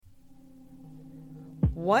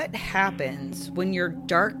What happens when your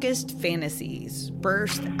darkest fantasies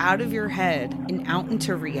burst out of your head and out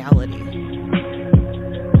into reality?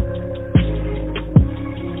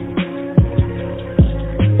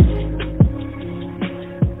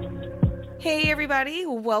 Hey everybody,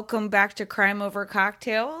 welcome back to Crime Over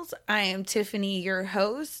Cocktails. I am Tiffany, your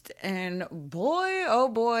host, and boy, oh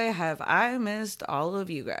boy, have I missed all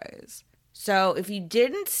of you guys. So if you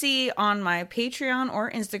didn't see on my Patreon or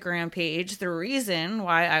Instagram page, the reason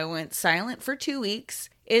why I went silent for 2 weeks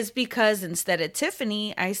is because instead of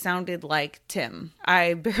Tiffany, I sounded like Tim.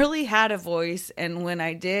 I barely had a voice, and when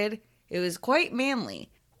I did, it was quite manly.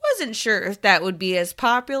 Wasn't sure if that would be as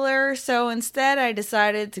popular, so instead I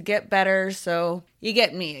decided to get better, so you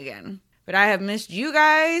get me again. But I have missed you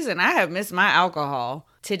guys, and I have missed my alcohol.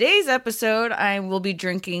 Today's episode, I will be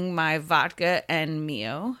drinking my vodka and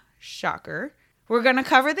Mio. Shocker. We're going to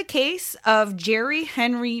cover the case of Jerry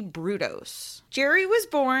Henry Brudos. Jerry was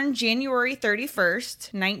born January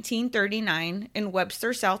 31st, 1939 in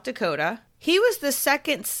Webster, South Dakota. He was the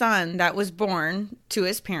second son that was born to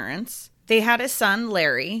his parents. They had a son,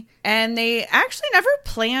 Larry, and they actually never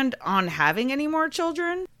planned on having any more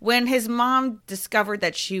children. When his mom discovered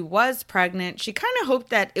that she was pregnant, she kind of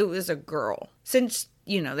hoped that it was a girl. Since,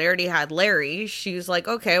 they already had Larry, she was like,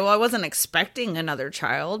 okay, well, I wasn't expecting another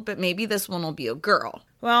child, but maybe this one will be a girl.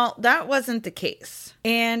 Well, that wasn't the case.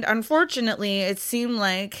 And unfortunately, it seemed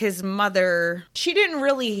like his mother, she didn't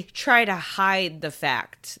really try to hide the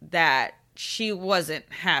fact that she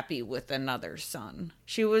wasn't happy with another son.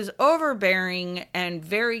 She was overbearing and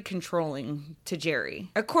very controlling to Jerry.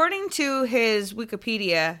 According to his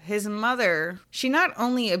Wikipedia, his mother, she not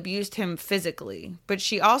only abused him physically, but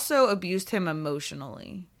she also abused him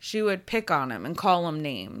emotionally. She would pick on him and call him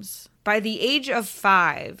names. By the age of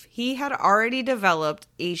 5, he had already developed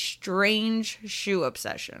a strange shoe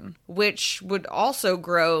obsession, which would also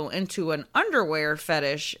grow into an underwear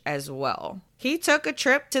fetish as well. He took a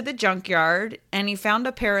trip to the junkyard and he found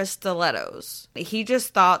a pair of stilettos. He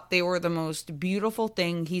just thought they were the most beautiful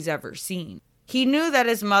thing he's ever seen. He knew that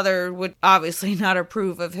his mother would obviously not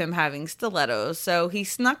approve of him having stilettos, so he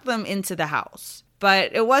snuck them into the house.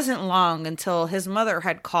 But it wasn't long until his mother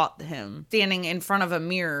had caught him standing in front of a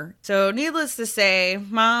mirror. So needless to say,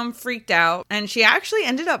 Mom freaked out and she actually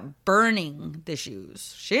ended up burning the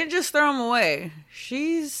shoes. She didn't just throw them away.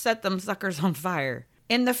 She set them suckers on fire.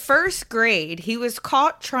 In the first grade, he was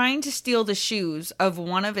caught trying to steal the shoes of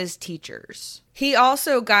one of his teachers. He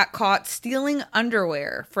also got caught stealing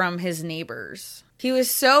underwear from his neighbors. He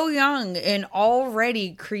was so young and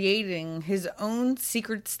already creating his own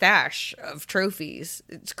secret stash of trophies.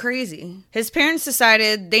 It's crazy. His parents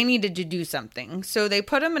decided they needed to do something, so they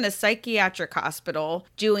put him in a psychiatric hospital,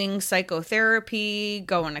 doing psychotherapy,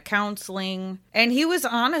 going to counseling, and he was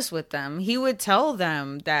honest with them. He would tell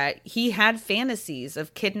them that he had fantasies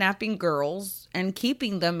of kidnapping girls and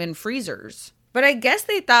keeping them in freezers. But I guess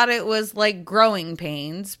they thought it was like growing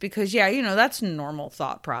pains because, that's a normal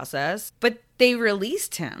thought process. But they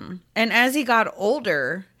released him. And as he got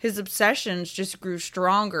older, his obsessions just grew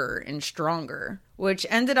stronger and stronger, which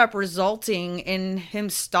ended up resulting in him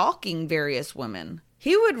stalking various women.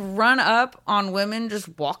 He would run up on women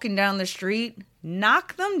just walking down the street,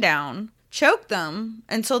 knock them down, choke them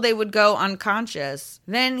until they would go unconscious.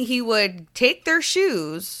 Then he would take their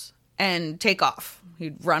shoes and take off.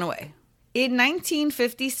 He'd run away. In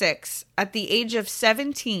 1956, at the age of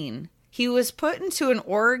 17, he was put into an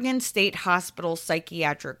Oregon State Hospital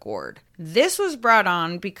psychiatric ward. This was brought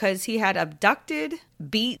on because he had abducted,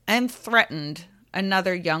 beat, and threatened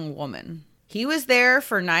another young woman. He was there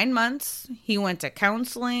for 9 months. He went to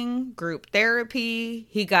counseling, group therapy.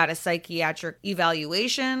 He got a psychiatric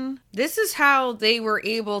evaluation. This is how they were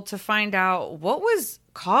able to find out what was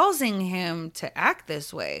causing him to act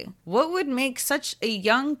this way. What would make such a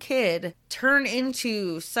young kid turn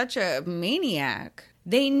into such a maniac?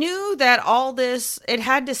 They knew that all this, it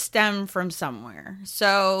had to stem from somewhere.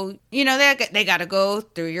 So, they got to go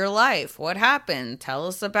through your life. What happened? Tell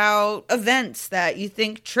us about events that you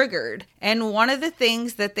think triggered. And one of the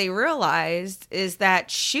things that they realized is that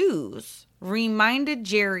shoes reminded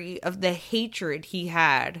Jerry of the hatred he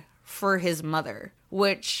had for his mother,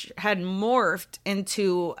 which had morphed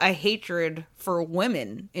into a hatred for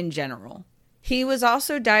women in general. He was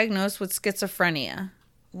also diagnosed with schizophrenia.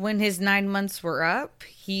 When his 9 months were up,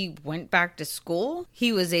 he went back to school.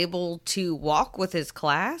 He was able to walk with his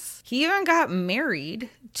class. He even got married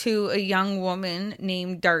to a young woman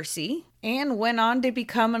named Darcy and went on to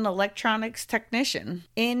become an electronics technician.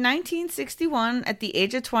 In 1961, at the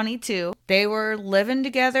age of 22, they were living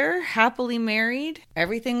together, happily married.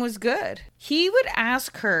 Everything was good. He would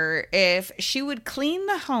ask her if she would clean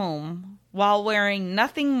the home while wearing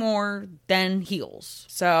nothing more than heels.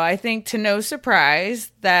 So I think to no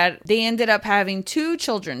surprise that they ended up having 2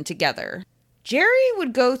 children together. Jerry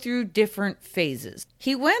would go through different phases.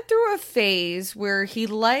 He went through a phase where he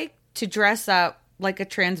liked to dress up like a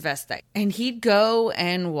transvestite, and he'd go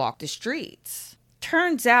and walk the streets.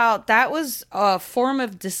 Turns out that was a form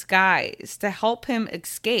of disguise to help him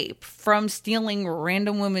escape from stealing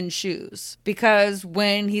random women's shoes. Because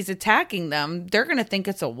when he's attacking them, they're going to think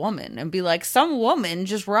it's a woman and be like, some woman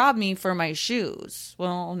just robbed me for my shoes.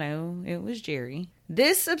 Well, no, it was Jerry.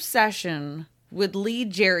 This obsession would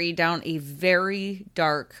lead Jerry down a very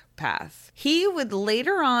dark path. He would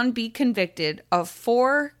later on be convicted of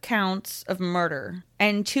 4 counts of murder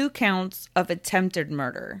and 2 counts of attempted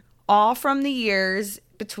murder, all from the years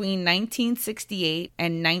between 1968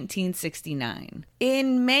 and 1969.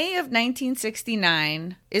 In May of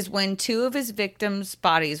 1969 is when 2 of his victims'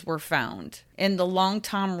 bodies were found in the Long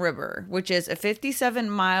Tom River, which is a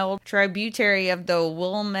 57-mile tributary of the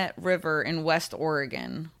Willamette River in West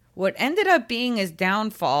Oregon. What ended up being his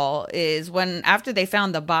downfall is when, after they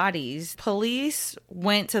found the bodies, police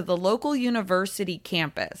went to the local university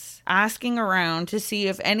campus, asking around to see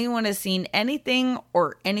if anyone has seen anything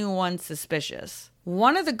or anyone suspicious.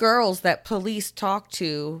 One of the girls that police talked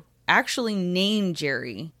to actually named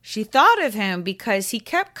Jerry. She thought of him because he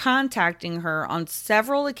kept contacting her on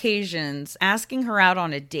several occasions, asking her out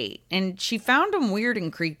on a date, and she found him weird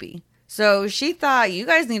and creepy. So she thought, you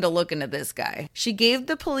guys need to look into this guy. She gave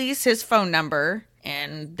the police his phone number,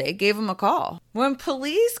 and they gave him a call. When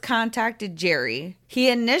police contacted Jerry, he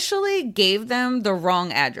initially gave them the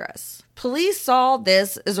wrong address. Police saw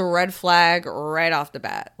this as a red flag right off the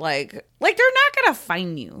bat. Like they're not gonna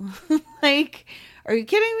find you. Like, are you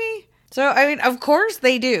kidding me? So, I mean, of course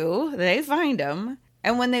they do. They find him.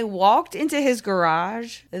 And when they walked into his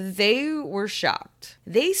garage, they were shocked.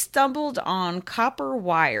 They stumbled on copper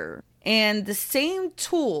wire and the same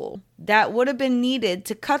tool that would have been needed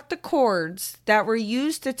to cut the cords that were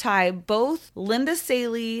used to tie both Linda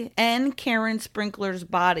Saley and Karen Sprinkler's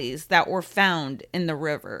bodies that were found in the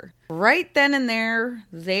river. Right then and there,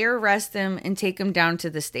 they arrest him and take him down to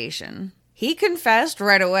the station. He confessed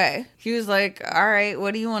right away. He was like, all right,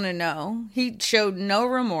 what do you want to know? He showed no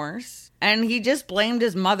remorse, and he just blamed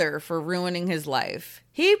his mother for ruining his life.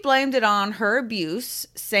 He blamed it on her abuse,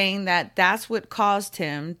 saying that that's what caused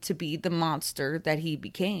him to be the monster that he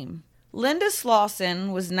became. Linda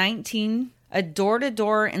Slauson was 19, a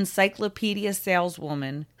door-to-door encyclopedia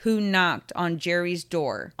saleswoman who knocked on Jerry's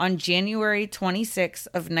door on January 26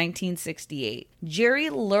 of 1968. Jerry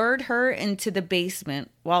lured her into the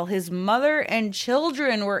basement while his mother and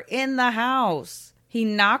children were in the house. He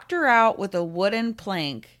knocked her out with a wooden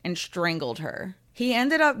plank and strangled her. He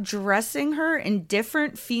ended up dressing her in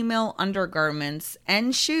different female undergarments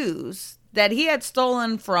and shoes that he had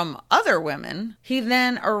stolen from other women. He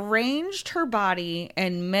then arranged her body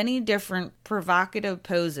in many different provocative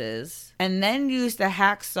poses and then used a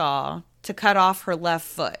hacksaw to cut off her left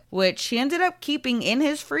foot, which he ended up keeping in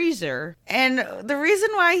his freezer. And the reason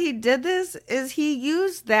why he did this is he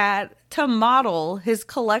used that to model his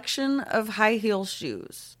collection of high heel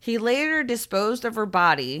shoes. He later disposed of her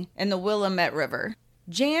body in the Willamette River.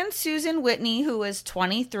 Jan Susan Whitney, who was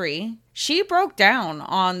 23, she broke down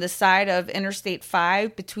on the side of Interstate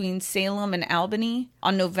 5 between Salem and Albany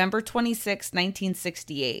on November 26,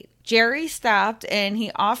 1968. Jerry stopped and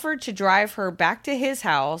he offered to drive her back to his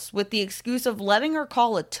house with the excuse of letting her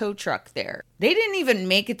call a tow truck there. They didn't even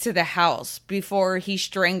make it to the house before he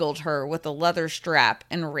strangled her with a leather strap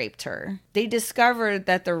and raped her. They discovered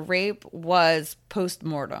that the rape was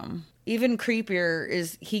post-mortem. Even creepier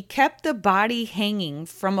is he kept the body hanging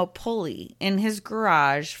from a pulley in his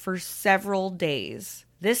garage for several days.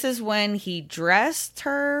 This is when he dressed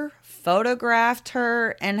her, photographed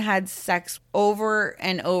her, and had sex over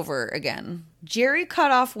and over again. Jerry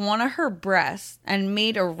cut off one of her breasts and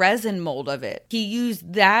made a resin mold of it. He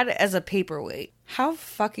used that as a paperweight. How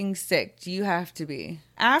fucking sick do you have to be?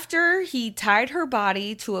 After he tied her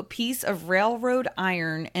body to a piece of railroad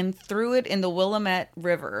iron and threw it in the Willamette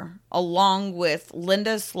River, along with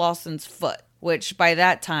Linda Slauson's foot, which by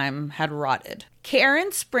that time had rotted.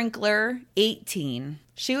 Karen Sprinkler, 18.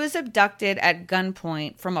 She was abducted at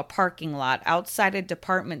gunpoint from a parking lot outside a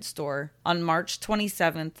department store on March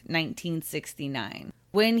 27, 1969.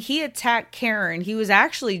 When he attacked Karen, he was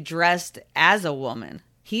actually dressed as a woman.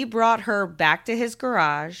 He brought her back to his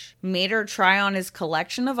garage, made her try on his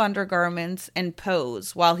collection of undergarments, and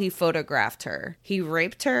pose while he photographed her. He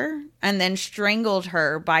raped her and then strangled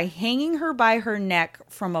her by hanging her by her neck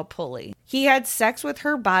from a pulley. He had sex with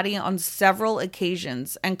her body on several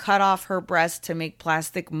occasions and cut off her breasts to make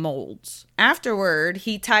plastic molds. Afterward,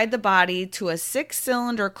 he tied the body to a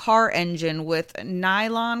 6-cylinder car engine with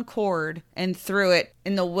nylon cord and threw it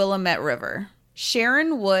in the Willamette River.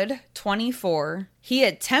 Sharon Wood, 24, he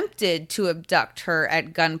attempted to abduct her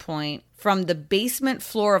at gunpoint from the basement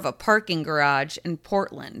floor of a parking garage in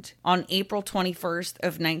Portland on April 21st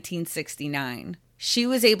of 1969. She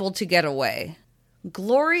was able to get away.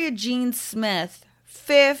 Gloria Jean Smith,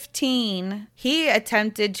 15, he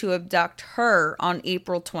attempted to abduct her on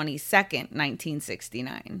April 22nd,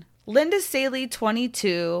 1969. Linda Saley,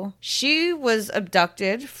 22, she was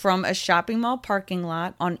abducted from a shopping mall parking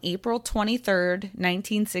lot on April 23rd,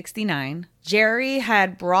 1969. Jerry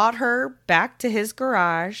had brought her back to his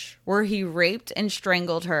garage where he raped and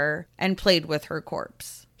strangled her and played with her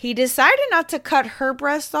corpse. He decided not to cut her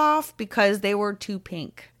breasts off because they were too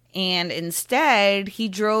pink. And instead, he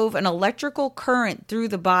drove an electrical current through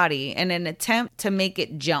the body in an attempt to make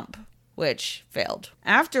it jump, which failed.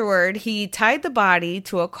 Afterward, he tied the body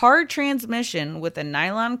to a car transmission with a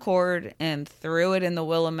nylon cord and threw it in the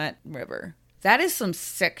Willamette River. That is some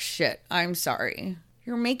sick shit. I'm sorry.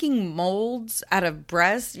 You're making molds out of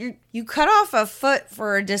breasts. You cut off a foot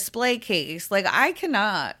for a display case. Like, I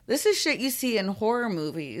cannot. This is shit you see in horror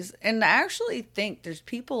movies. And I actually think there's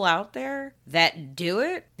people out there that do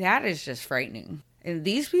it. That is just frightening. And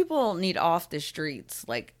these people need off the streets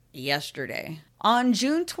like yesterday. On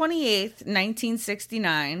June 28th,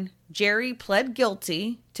 1969, Jerry pled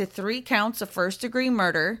guilty to 3 counts of first-degree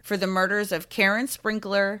murder for the murders of Karen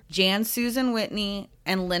Sprinkler, Jan Susan Whitney,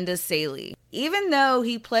 and Linda Saley. Even though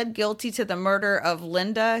he pled guilty to the murder of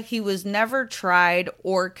Linda, he was never tried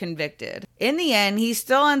or convicted. In the end, he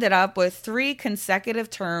still ended up with 3 consecutive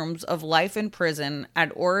terms of life in prison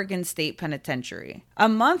at Oregon State Penitentiary. A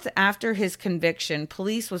month after his conviction,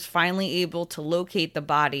 police was finally able to locate the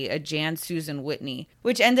body of Jan Susan Whitney,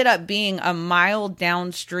 which ended up being a mile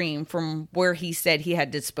downstream from where he said he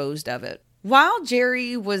had disposed of it. While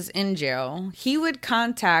Jerry was in jail, he would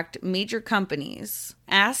contact major companies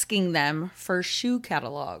asking them for shoe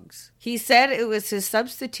catalogs. He said it was his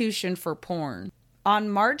substitution for porn. On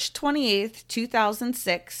March 28th,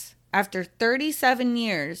 2006, after 37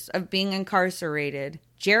 years of being incarcerated,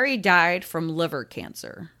 Jerry died from liver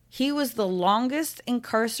cancer. He was the longest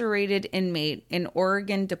incarcerated inmate in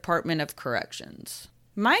Oregon Department of Corrections.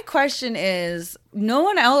 My question is, no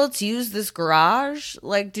one else used this garage?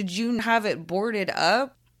 Like, did you have it boarded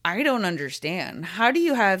up? I don't understand. How do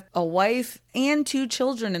you have a wife and 2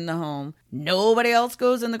 children in the home? Nobody else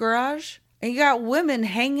goes in the garage? And you got women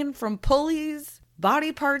hanging from pulleys,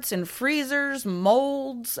 body parts in freezers,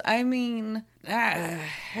 molds. I mean, that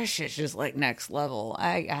shit's just like next level.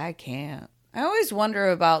 I can't. I always wonder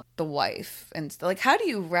about the wife and like, how do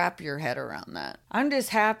you wrap your head around that? I'm just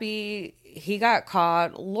happy he got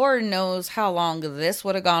caught. Lord knows how long this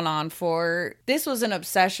would have gone on for. This was an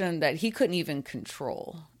obsession that he couldn't even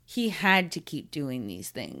control. He had to keep doing these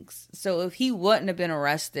things. So if he wouldn't have been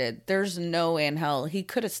arrested, there's no way in hell he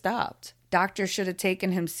could have stopped. Doctors should have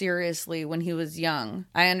taken him seriously when he was young.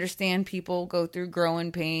 I understand people go through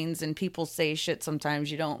growing pains and people say shit sometimes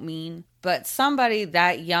you don't mean. But somebody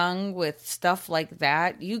that young with stuff like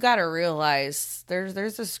that, you got to realize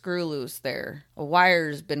there's a screw loose there. A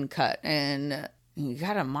wire's been cut and you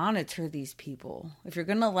got to monitor these people. If you're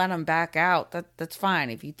going to let them back out, that's fine.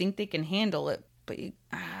 If you think they can handle it. But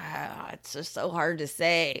it's just so hard to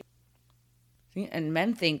say. And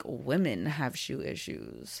men think women have shoe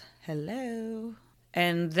issues. Hello.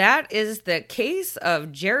 And that is the case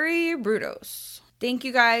of Jerry Brudos. Thank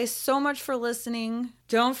you guys so much for listening.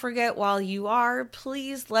 Don't forget, while you are,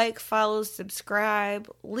 please like, follow, subscribe,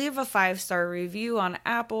 leave a 5-star review on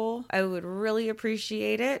Apple. I would really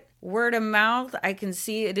appreciate it. Word of mouth, I can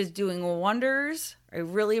see it is doing wonders. I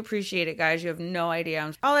really appreciate it, guys. You have no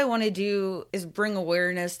idea. All I want to do is bring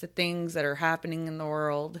awareness to things that are happening in the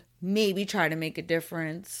world. Maybe try to make a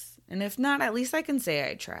difference. And if not, at least I can say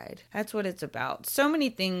I tried. That's what it's about. So many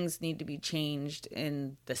things need to be changed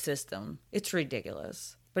in the system. It's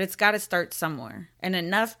ridiculous. But it's got to start somewhere. And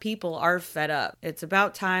enough people are fed up. It's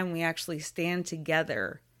about time we actually stand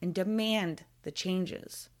together and demand the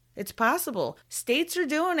changes. It's possible. States are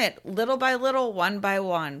doing it little by little, one by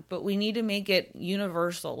one. But we need to make it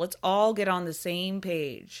universal. Let's all get on the same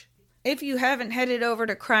page. If you haven't headed over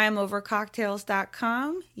to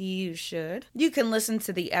crimeovercocktails.com, you should. You can listen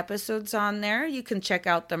to the episodes on there. You can check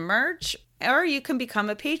out the merch. or you can become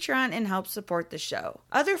a Patreon and help support the show.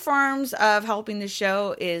 Other forms of helping the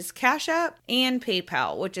show is Cash App and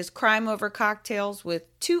PayPal, which is Crime Over Cocktails with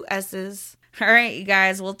 2 S's. All right, you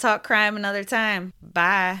guys, we'll talk crime another time.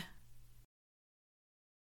 Bye.